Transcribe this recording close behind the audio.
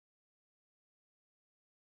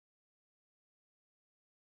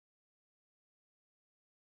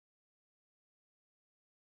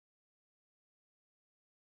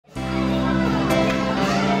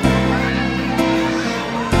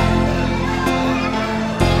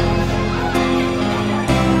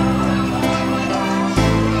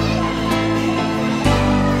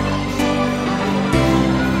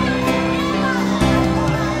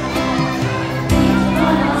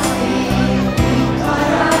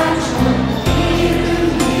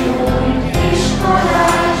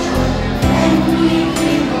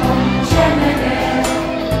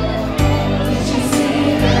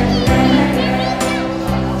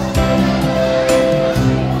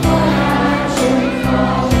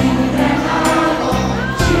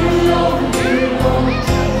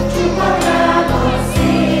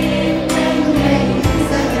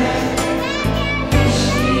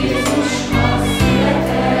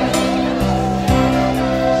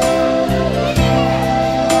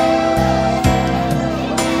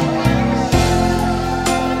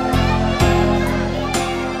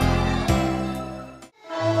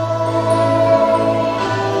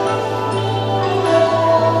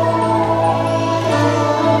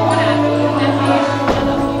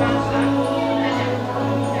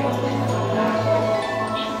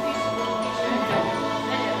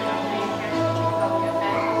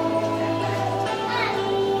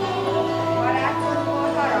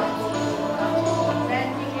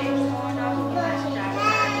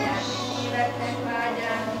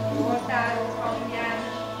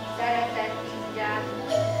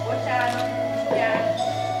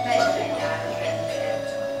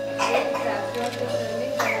költöző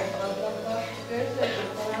minden ablakba, költöző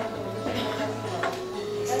találkozó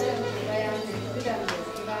ezen ajándék üdemlést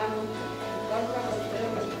kívánunk, gazdagot,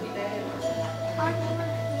 örömös terjedt.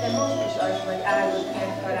 De most is az, hogy áldott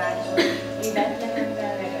meg karácsony, mi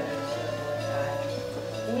Betlehemben legelőször voltál.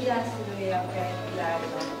 Úgy lászülője a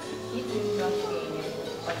felvilágnak, hitünk napfénye,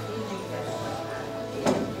 a szívünkben szakál.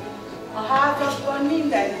 A házakban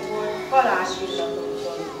mindenhol kalásillatok,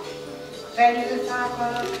 fenyőfák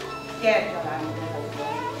alatt, gyertyalányokban.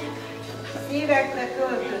 Szívekre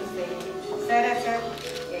költözzék, szeretet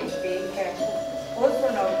és béke,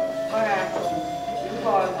 hozzon a karácsony,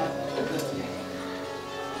 nyugalmat, örömet.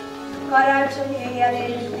 Karácsony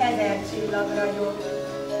éjjelén 1000 csillag ragyog,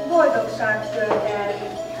 boldogság tölt el,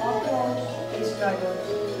 apró és nagyot.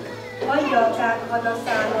 Angyalkák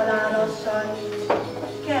hadaszállal lassan,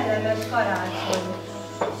 kellemes karácsony,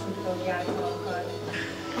 suttogják halkan.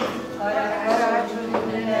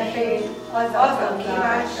 Karácsony ünnepén az a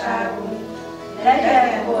kívánságunk,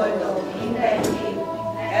 legyen boldog mindenki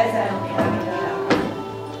ezen a világon.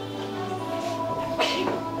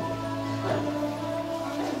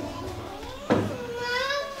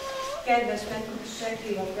 Kedves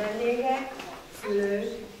meghívott vendégek,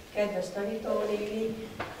 szülők, kedves tanítónénik,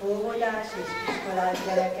 óvodás és iskolás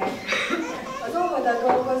gyerekek. Az óvoda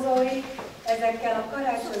dolgozói ezekkel a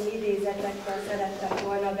karácsonyi idézetekkel szerettek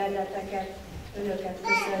volna benneteket, önöket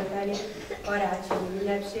köszönteni karácsonyi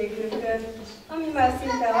ünnepségünkön, ami már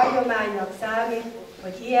szinte hagyománynak számít,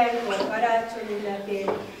 hogy ilyenkor karácsony ünnepén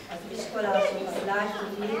az iskolásokat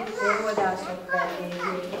látjuk mi, óvodások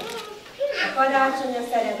vendégét. A karácsony a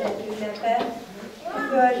szeretet ünnepe, a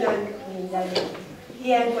földön mindenütt.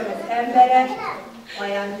 Ilyenkor az emberek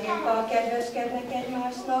ajándékkal kedveskednek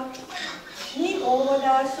egymásnak, mi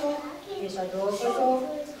óvodások és a dolgozók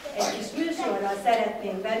egy kis műsorral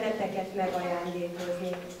szeretnénk benneteket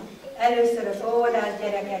megajándékozni. Először az óvodás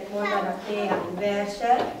gyerekek mondanak néhány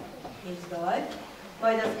verset és dalt,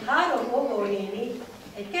 majd az 3 óvónéni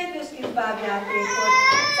egy kedves kis bábjátékot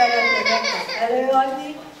szeretne nektek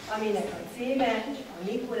előadni, aminek a címe a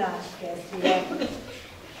Mikulás kezdje.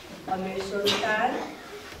 A műsor után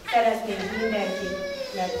szeretnénk mindenkit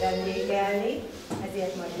megvendégelni,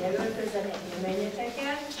 ezért majd ne öltözzetek, ne menjetek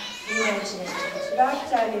el. Mindenkinek egy kis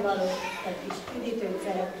rákcsálni való, egy kis üdítőt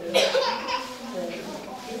szeretnénk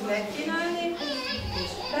itt megcsinálni,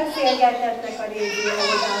 és beszélgethetnek a régi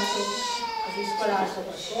óvodások, az iskolások,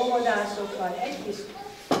 az óvodásokkal, egy kis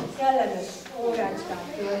kellemes órácskát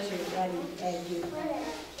töltsünk velük együtt.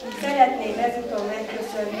 Szeretném ezúton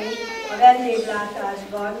megköszönni a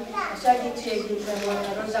vendéglátásban a segítségünkre volt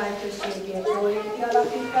a Rozsályi községért jóléti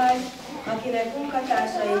alapítvány, akinek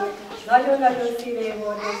munkatársai nagyon-nagyon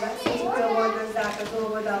szívből hordozzák az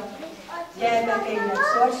óvoda gyermekeinek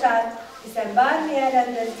sorsát, hiszen bármilyen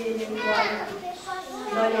rendezvényünk van,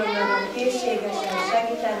 nagyon-nagyon készségesen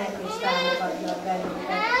segítenek és támogatnak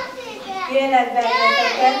bennünket. Kérlek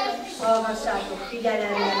benneteket, hallgassátok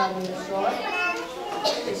figyelemmel a műsort,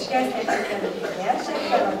 és kezdhetjük el a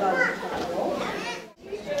versekkel a dalokat.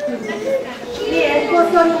 Milyen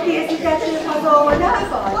koszorút készítettünk az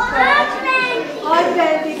óvodában?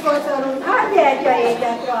 Adventi koszorút, hát gyertya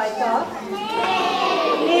égett rajta.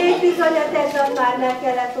 4 bizony a tegnap már meg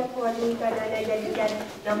kellett fordítani a 4-et.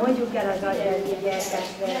 Na mondjuk el az adventi gyertyás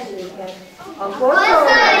versőket. A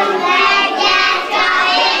koszorút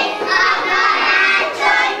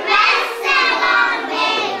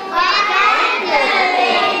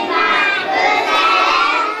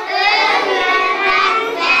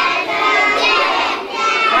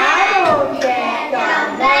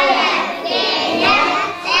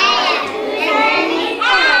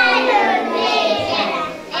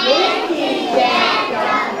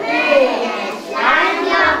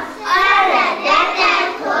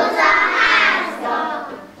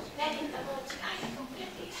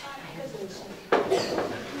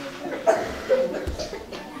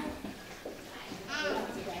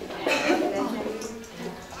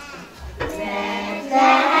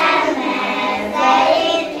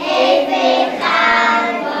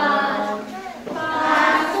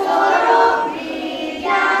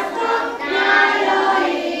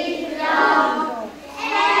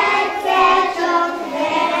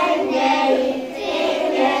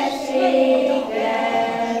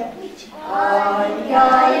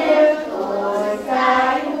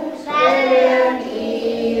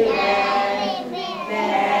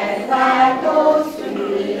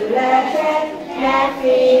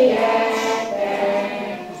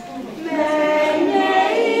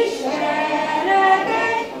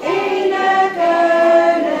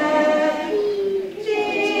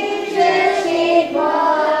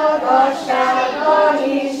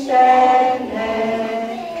Isten,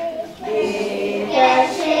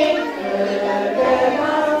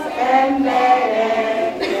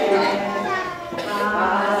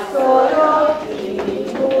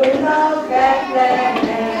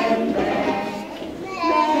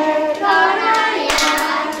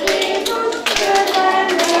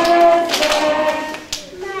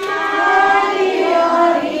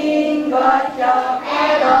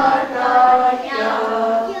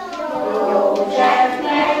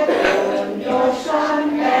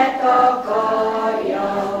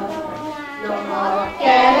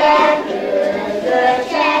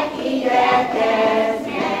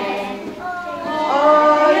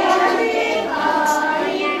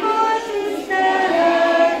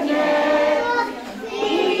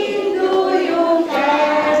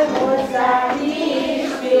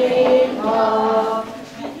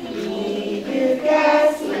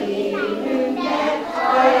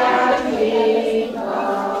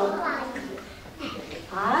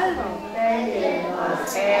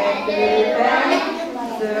 ülőben,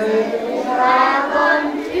 zöld ruhában,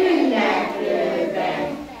 ünneplőben.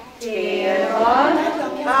 Tél van,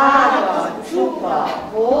 hága csupa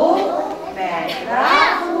hó, mert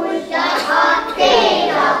ráfújta a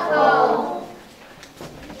télapó.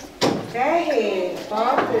 Fehér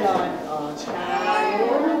paplan a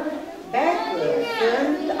tájon,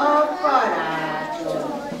 beköszönt a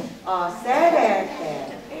karácsony. A szeretet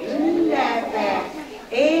ünnepe,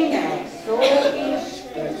 ének szó is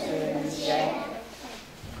köszönse.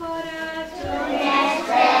 Karácsony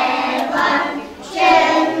este van,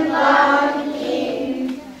 sem van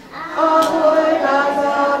kint, ahol az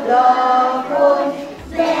ablakon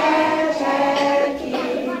belesel ki.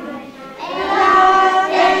 Lát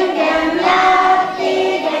engem, lát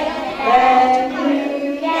téged,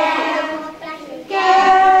 bennünket,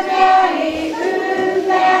 kedveli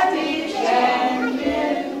ünnepi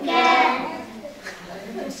semmünket.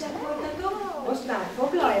 Most már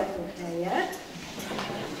foglaljatok helyet.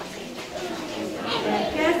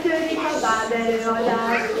 Kezdődik a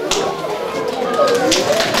bábelőadás.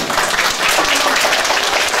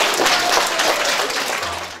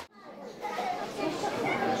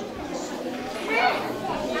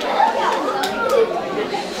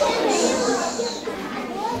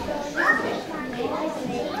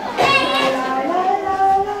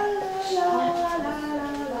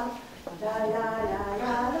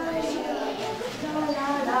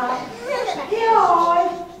 Jaj!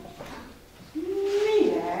 Mi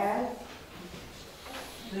ez?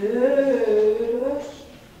 Vörös,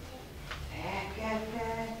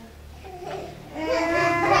 fekete,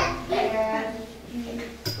 elkerti,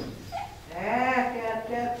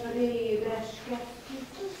 fekete prédeske.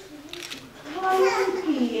 Van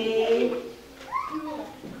kié?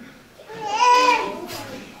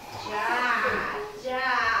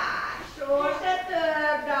 Sose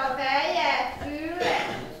törd a fejed füle,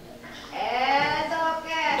 ez a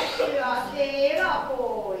kettő a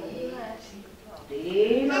télapói.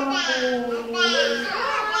 Télapói.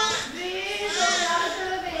 Bizony az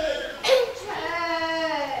övé.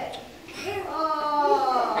 Hely!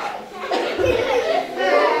 Aj!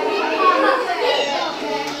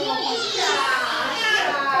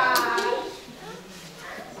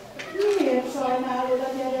 Miért sajnálod a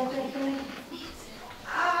gyerekeket?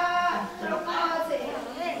 Csak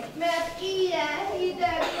azért, mert ilyen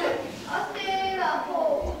hidegben a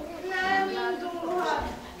télapó nem indulhat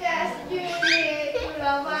kesztyű nélkül a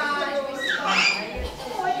városba,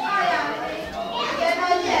 hogy ajándék legyen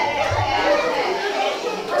a gyerekeknek.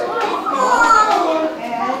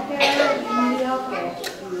 El kell vinni a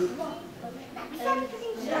kesztyűt.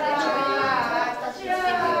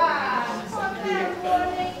 Ha nem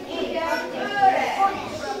volnék ilyen öreg,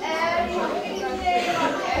 elvinnék a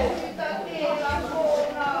kesztyűt a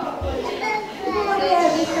télapónak. Hogy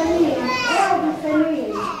elviszem én? Elviszem én.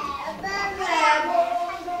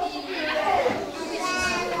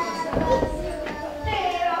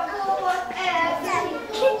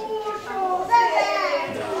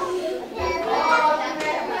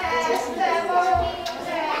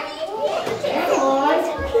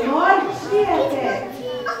 Majd sietek.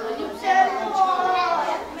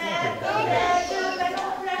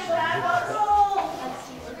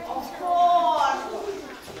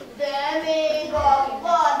 De még a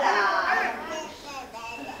vadár.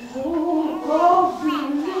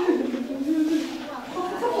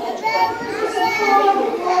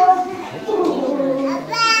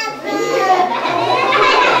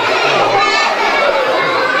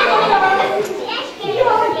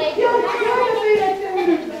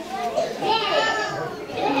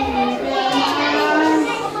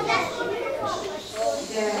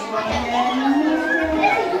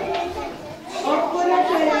 Akkor a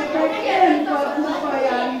gyerekek nem kapnak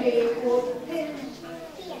ajándékot.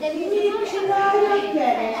 Mit csinálnak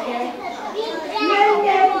gyerekek?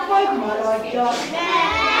 Menjek vagy maradjak?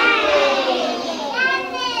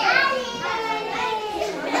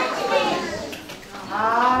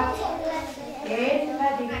 Hát, én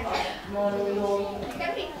pedig azt mondom,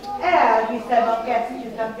 elviszem a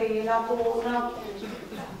kesztyűt a télapónak.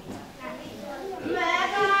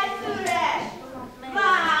 Megállj füles!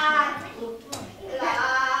 Várj!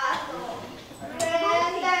 Látom,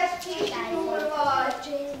 rendes kisnyúl vagy.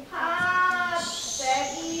 Hát,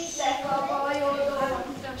 segítek a bajodon.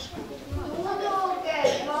 Tudok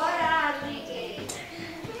egy varázsigét.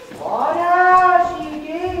 Varázsigét?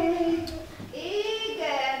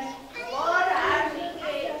 Igen,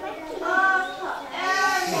 varázsigét. Azt, ha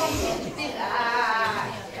elmondod,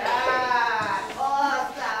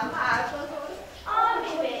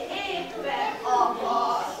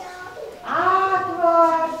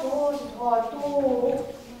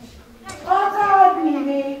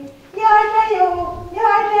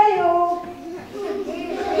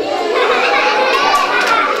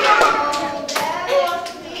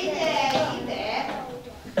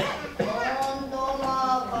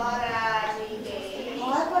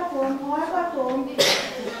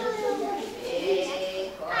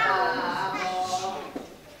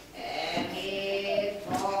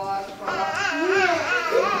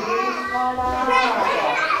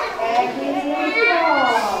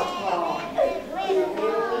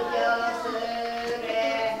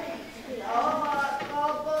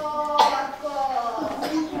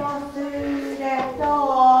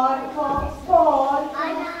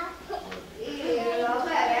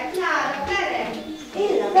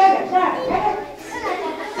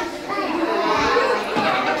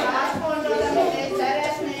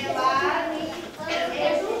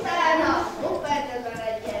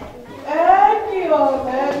 van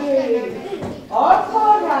megint?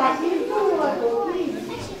 Akkor hát indulhatok is.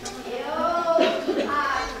 Jó,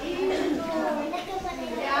 hát indulj!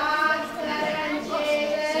 Járj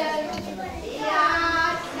szerencsével!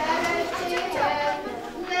 Járj szerencsével!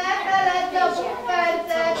 Ne feledd a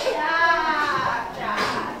puffertet! Járj!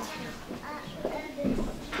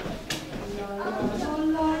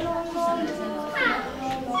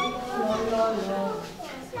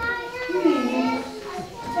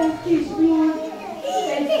 Egy kis nyúl,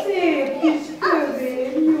 egy szép kis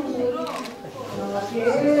kövér nyúl. Na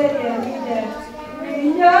kérjen ide,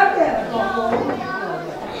 mindjárt elkapom.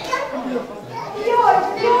 Jaj,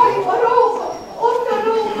 a róka! Ott a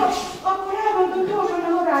róka! Akkor elmondom gyorsan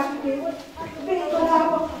a varázsikét.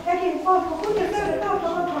 Békalába, egész farka, kutya, szöve,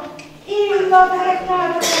 tartalmatva. Illa berek,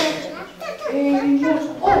 nála berek. Én most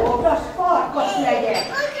óvas farkas legyek.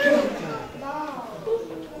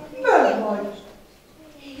 Bönn vagy.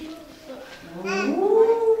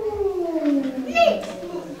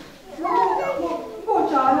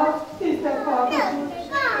 Bocsánat, tisztelt farkas úr.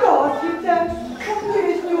 Azt hittem, hogy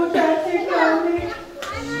késznyúl tetszik lenni.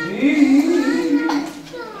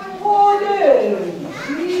 Hogy én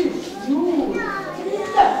késznyúl?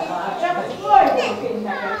 De már csak hagyok én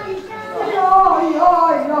neked is. Jaj,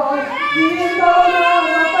 írgalom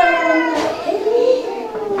a fejemnek.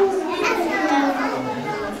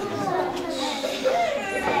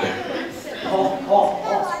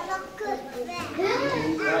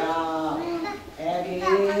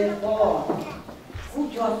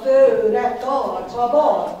 Kutya szőre, tartsa,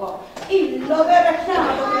 barka, illa verek,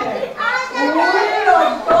 nála verek.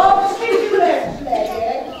 Olyan tapsifles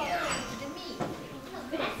legyek.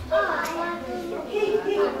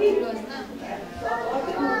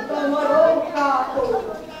 Megszabadultam a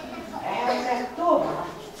rókától. Elmek tovább.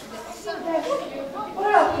 De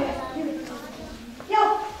hol kezdjük? Ja,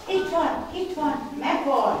 itt van,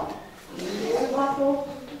 megvan. Indulhatok.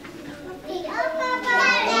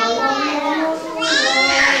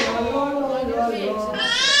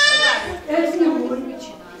 Ez nyúl.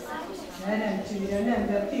 Szerencsére nem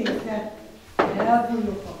vett észre.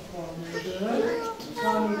 Elbújok a fal mögött.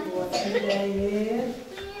 Amikor idején.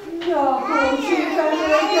 Nyakon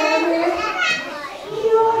csípenőkelni.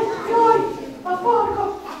 Jaj, a farka.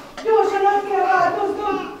 Gyorsan át kell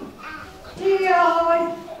változnom. Jaj,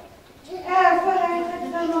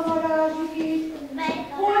 elfelejtettem a varázsikét.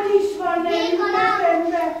 Hogy is van nekünk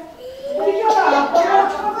eszembe? Micsoda a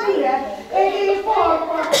macska füle? Egész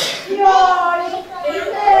farka. Jaj,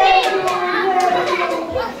 ne jó.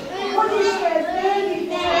 Hogy is kezdődik?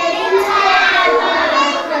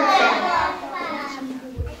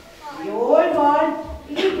 Jól van,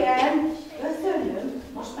 igen, köszönöm,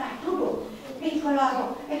 most már tudom.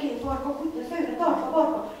 Békalába, egész farka, kutya, szőre, tartsa,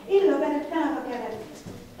 barka, illa benned, nála keret.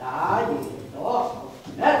 Tágyéta,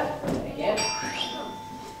 ne legyen.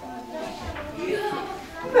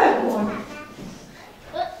 Megvan.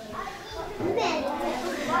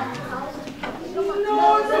 No.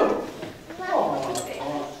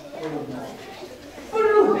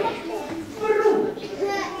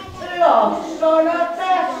 Lassan a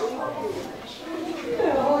test! Ne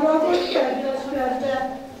haragudj, kedves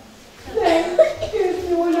kedve! Szép kis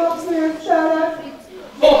nyúlnak nőttelek!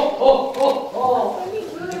 Ho!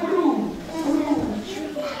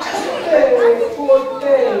 Szép volt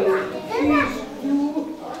én, kis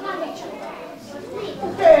nyúl!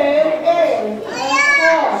 Én,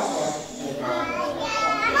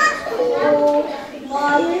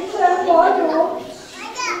 már itt sem vagyok!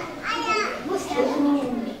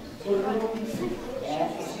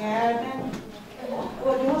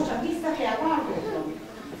 Akkor gyorsan vissza kell változnom.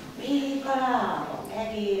 Békalába,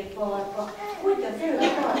 egér farka, kutya, szőle,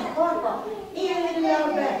 tartsa, farka,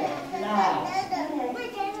 illa bele,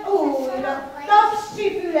 újra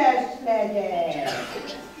tapsifüles legyen.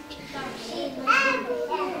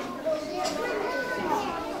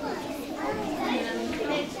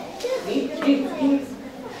 Itt.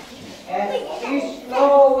 Ezt is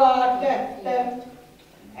lóvá tettem.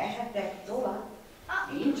 Ehetek tovább.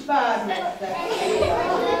 Nincs már messze.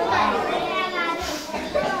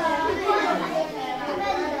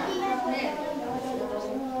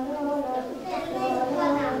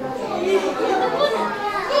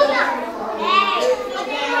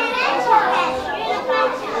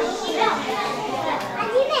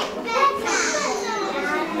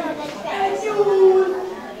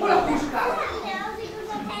 Hol a puskám?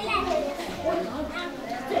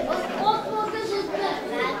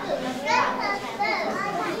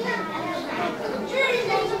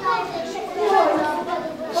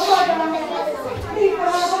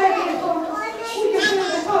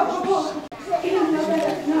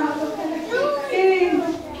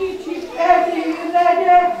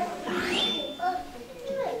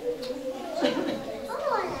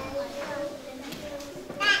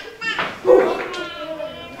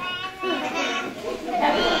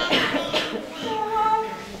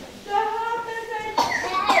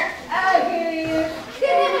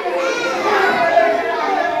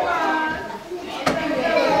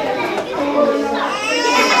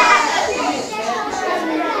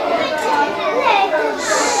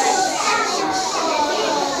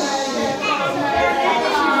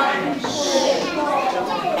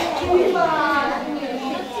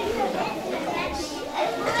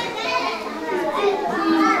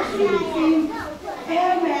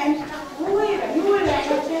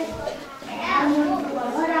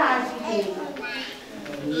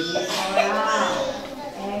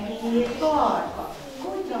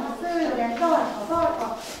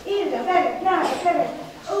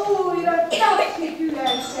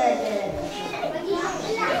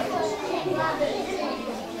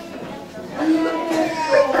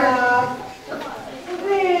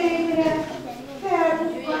 Végre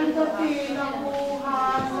felbukkant a fény a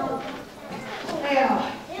hóházon.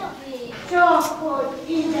 Csak hogy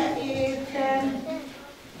ide értem.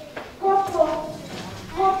 Kopog,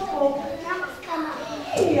 kopog.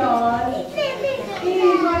 Jaj,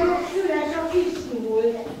 én vagyok üres a kis nyúl.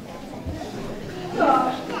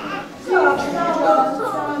 Csak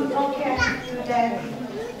szavaztam a kettődet,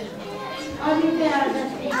 amit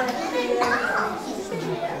elveszítettél.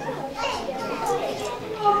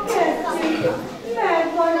 A kettő,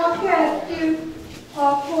 megvan a kettő,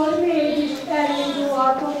 akkor mégis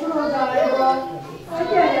elindulhatok Rozályba. A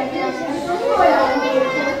gyerekeknek az ajándékot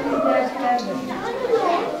fizetni.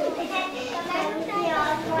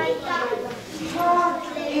 Hát,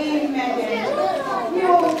 én megyek.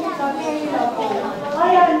 Jó utat élapom.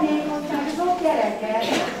 Ajándékoznak sok gyereket.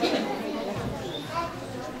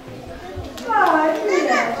 Hát,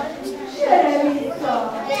 üres, gyere vissza.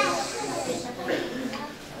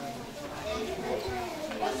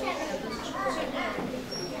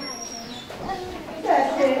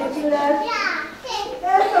 Tessék, Szület,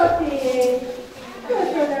 ez a tiéd.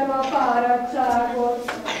 Köszönöm a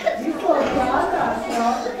fáradtságot. Viszontlátásra.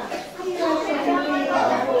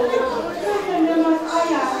 Köszönöm az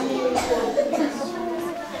ajándékot.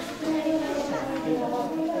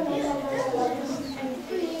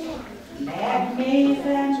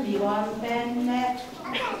 Megnézem, mi van benne.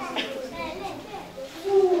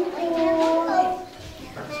 Cukor,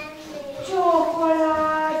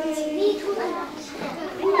 csokoládé, vizsgát.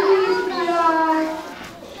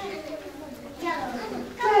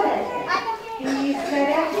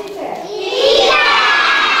 Szeretitek?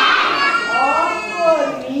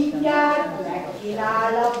 Akkor mindjárt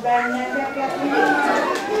megkínálok benneteket.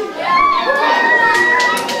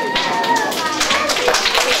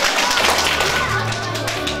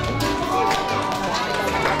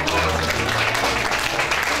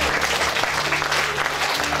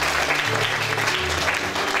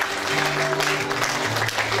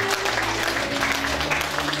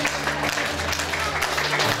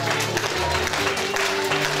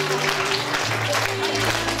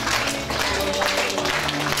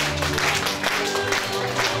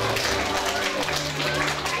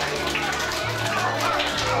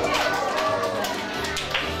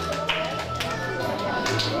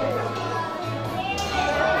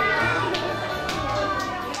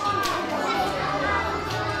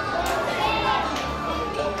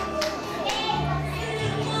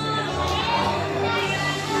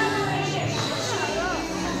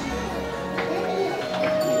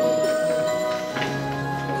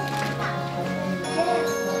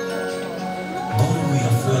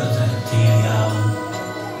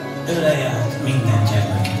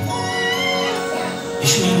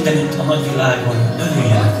 Mindenütt a nagyvilágon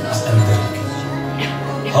örüljenek az emberek.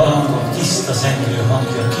 Harangon tiszta zengő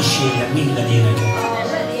hangja kísérje minden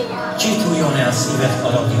éneket. Csituljon el szíved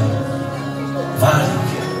haragja,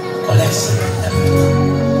 várjuk a legszebb nevet.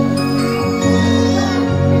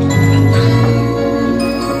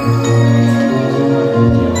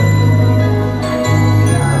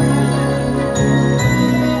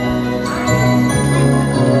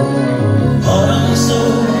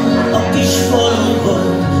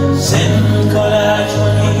 Szent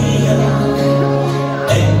karácsonyi éjjel,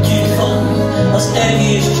 együtt van az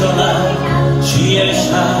egész család, siess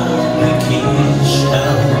át, kés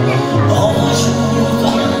el. A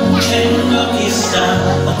vasúton cseng a kis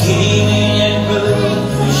szám, a kéményekből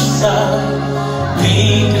füstszál,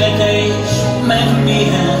 végre te is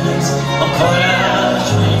megpihensz, a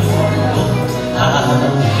karácsony ott áll.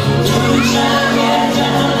 Gyújtsál,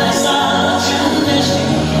 gyertyán leszáll csendes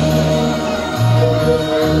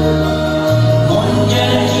mondj el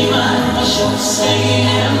egy imád a sok szegény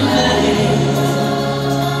emberét.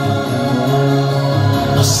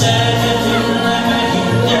 A szeretet ünnepe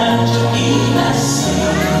mindjárt csak így lesz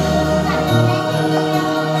szép.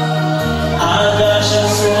 Áldása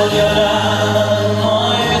szólja rád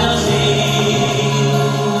majd az ég.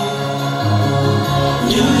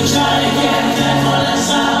 Gyújtsál egy gyertyát, ha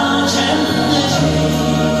leszáll csendes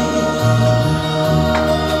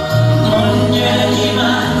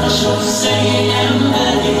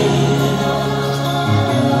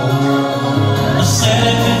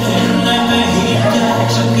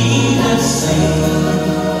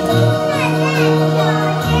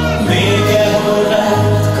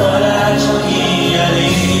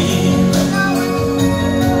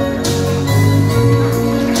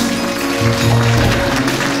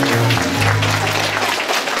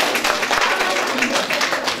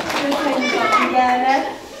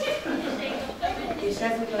és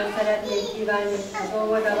ezúton szeretnék kívánni az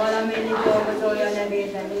óvoda valamennyi dolgozója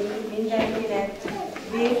nevében mindenkinek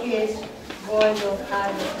békés, boldog,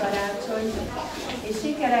 áldott karácsony, és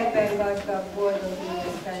sikerekben gazdag, boldog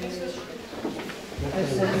ünnepelést.